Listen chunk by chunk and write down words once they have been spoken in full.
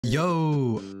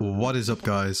Yo, what is up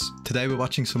guys? Today we're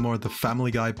watching some more of the Family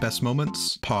Guy Best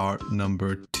Moments, part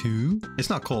number 2.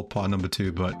 It's not called part number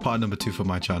 2, but part number 2 for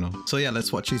my channel. So yeah,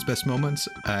 let's watch these best moments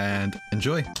and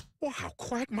enjoy. Wow,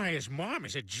 Quagmire's mom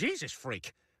is a Jesus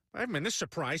freak. I haven't been this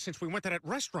surprised since we went to that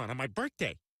restaurant on my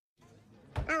birthday.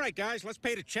 All right, guys, let's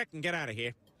pay the check and get out of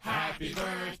here. Happy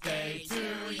birthday to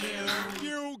you.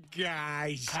 You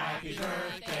guys. Happy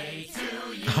birthday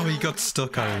to you. Oh, he got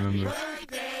stuck, I remember. Happy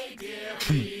birthday, dear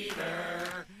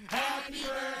Peter. Happy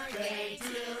birthday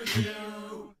to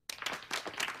you.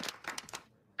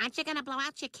 Aren't you gonna blow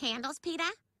out your candles, Peter?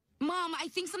 Mom, I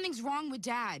think something's wrong with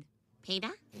Dad.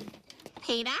 Peter?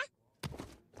 Peter?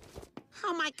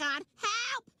 Oh my God,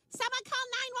 help! Someone call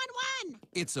 911!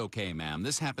 It's okay, ma'am.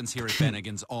 This happens here at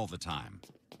Bennigan's all the time.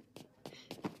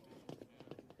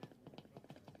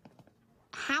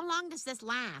 How long does this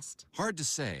last? Hard to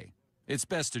say. It's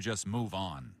best to just move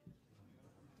on.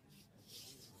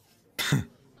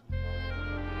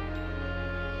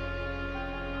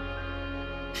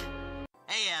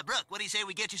 Hey, Brooke, what do you say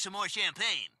we get you some more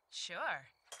champagne? Sure.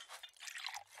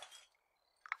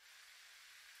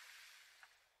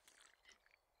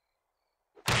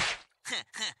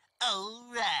 All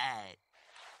right.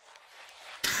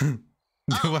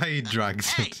 The way he drags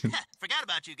Hey, it. forgot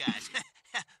about you guys.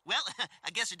 Well,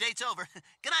 I guess the date's over.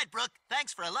 Good night, Brooke.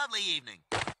 Thanks for a lovely evening.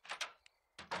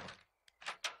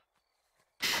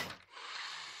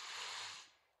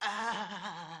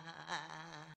 I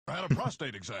had a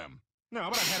prostate exam. No,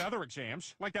 but I've had other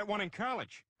exams, like that one in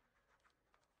college.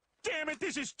 Damn it,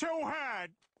 this is too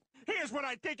hard. Here's what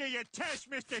I think of your test,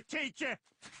 Mr. Teacher.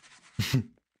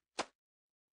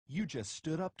 You just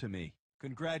stood up to me.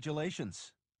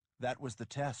 Congratulations. That was the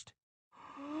test.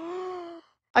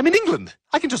 I'm in England.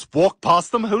 I can just walk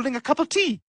past them holding a cup of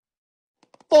tea.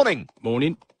 Morning.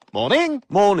 Morning. Morning.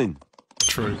 Morning.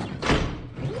 True.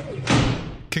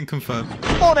 Can confirm.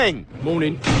 Morning.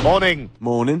 Morning. Morning.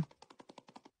 Morning.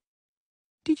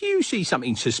 Did you see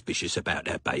something suspicious about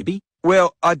that baby?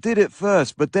 Well, I did it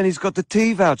first, but then he's got the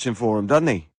tea vouching for him, doesn't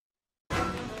he?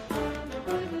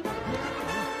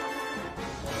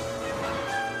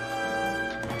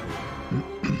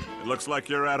 It looks like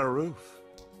you're at a roof.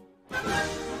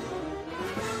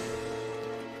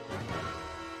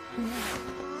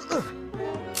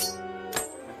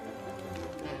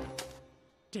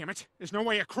 Damn it, there's no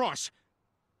way across.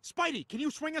 Spidey, can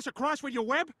you swing us across with your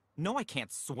web? No, I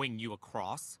can't swing you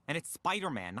across. And it's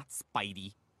Spider-Man, not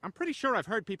Spidey. I'm pretty sure I've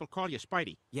heard people call you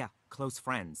Spidey. Yeah, close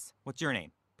friends. What's your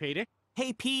name? Peter?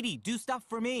 Hey, Petey, do stuff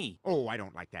for me. Oh, I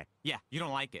don't like that. Yeah, you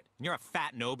don't like it. And you're a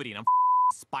fat nobody, and I'm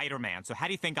Spider-Man, so how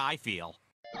do you think I feel?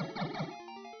 Mario,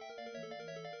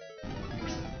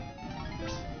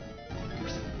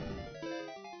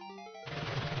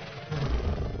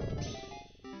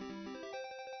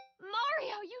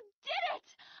 you did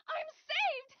it! I'm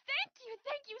saved! Thank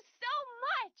you so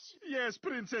much! Yes,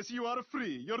 Princess, you are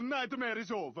free. Your nightmare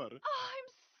is over. Oh, I'm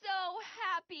so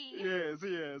happy!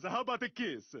 Yes. How about a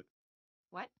kiss?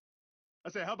 What? I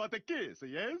say, how about a kiss,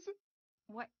 yes?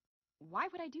 What? Why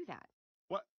would I do that?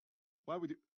 What? Why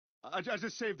would you? I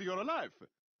just saved your life.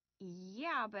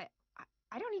 Yeah, but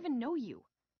I don't even know you.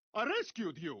 I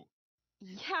rescued you.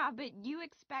 Yeah, but you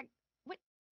expect...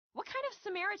 What kind of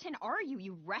Samaritan are you?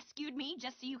 You rescued me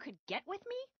just so you could get with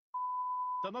me?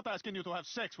 I'm not asking you to have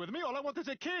sex with me. All I want is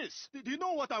a kiss. Do you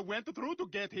know what I went through to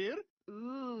get here?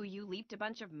 Ooh, you leaped a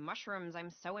bunch of mushrooms.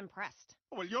 I'm so impressed.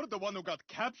 Well, you're the one who got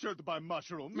captured by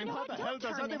mushrooms. You know how what? the Don't hell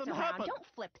does turn that this even around. happen? Don't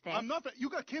flip this. I'm not. You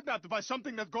got kidnapped by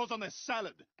something that goes on a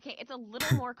salad. Okay, it's a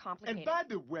little more complicated. And by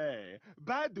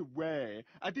the way,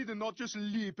 I did not just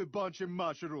leap a bunch of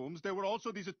mushrooms. There were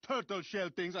also these turtle shell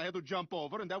things I had to jump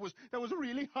over, and that was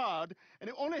really hard. And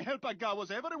the only help I got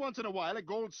was every once in a while a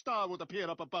gold star would appear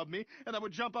up above me, and I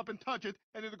would jump up and touch it,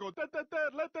 and it would go let,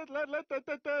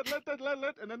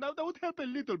 and then that would help a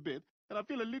little bit, and I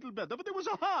feel a little better. But it was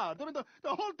hard. I mean, the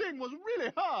whole thing was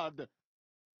really hard.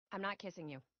 I'm not kissing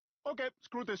you. Okay,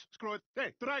 screw this, screw it.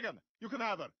 Hey, Dragon, you can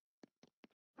have her.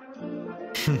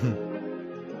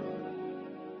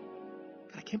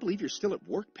 I can't believe you're still at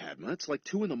work, Padma. It's like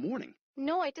 2 in the morning.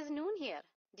 No, it is noon here.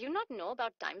 Do you not know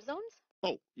about time zones?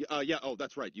 Oh, yeah, oh,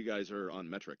 that's right. You guys are on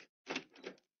metric.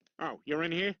 Oh, you're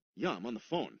in here? Yeah, I'm on the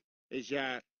phone. Is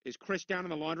Chris down in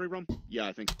the laundry room? Yeah,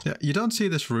 I think. Yeah, you don't see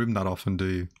this room that often, do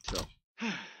you? So.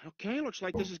 Okay, looks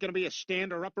like this is gonna be a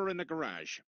stander-upper in the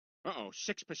garage. Uh-oh,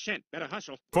 6%. Better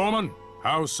hustle. Foreman,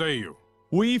 how say you?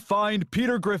 We find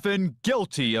Peter Griffin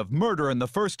guilty of murder in the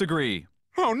first degree.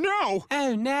 Oh, no!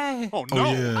 Oh, no! Oh, no!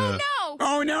 Oh, yeah. Oh, no!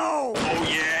 Oh, no! Oh,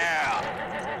 yeah!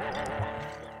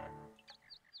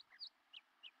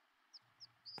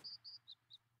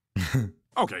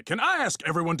 Okay, can I ask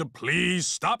everyone to please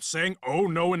stop saying "oh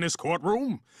no" in this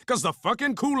courtroom? Because the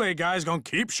fucking Kool-Aid guy's gonna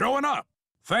keep showing up.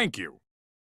 Thank you.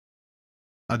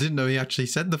 I didn't know he actually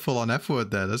said the full-on F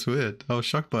word there. That's weird. I was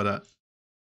shocked by that.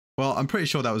 Well, I'm pretty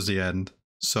sure that was the end.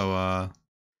 So,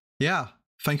 yeah.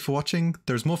 Thanks for watching.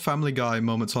 There's more Family Guy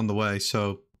moments on the way,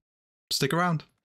 so stick around.